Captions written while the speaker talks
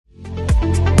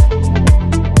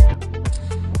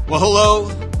Well, hello,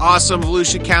 awesome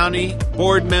Volusia County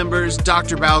board members,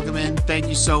 Dr. Balgaman, thank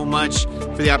you so much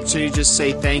for the opportunity to just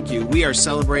say thank you. We are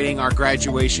celebrating our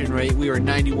graduation rate. We are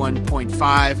 91.5,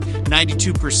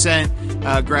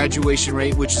 92% graduation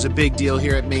rate, which is a big deal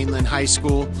here at Mainland High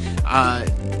School.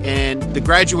 And the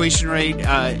graduation rate,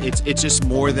 it's just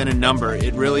more than a number.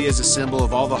 It really is a symbol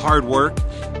of all the hard work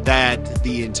that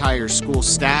the entire school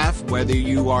staff, whether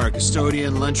you are a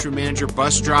custodian, lunchroom manager,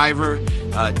 bus driver,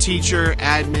 teacher,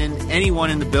 admin, anyone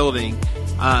in the building,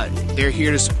 they're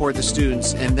here to support the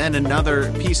students. And then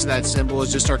another piece of that symbol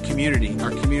is just our community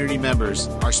members,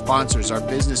 our sponsors, our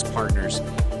business partners.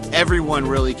 Everyone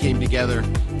really came together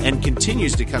and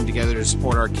continues to come together to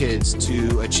support our kids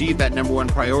to achieve that #1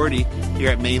 priority here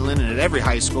at Mainland and at every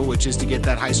high school, which is to get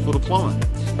that high school diploma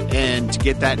and to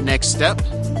get that next step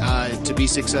to be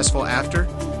successful after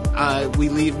we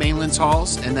leave Mainland's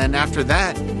halls, and then after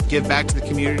that give back to the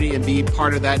community and be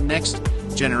part of that next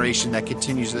generation that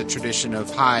continues the tradition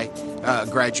of high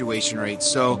graduation rates.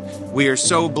 So we are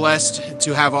so blessed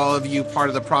to have all of you part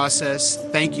of the process.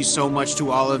 Thank you so much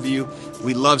to all of you.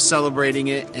 We love celebrating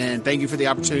it, and thank you for the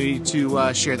opportunity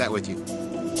to share that with you.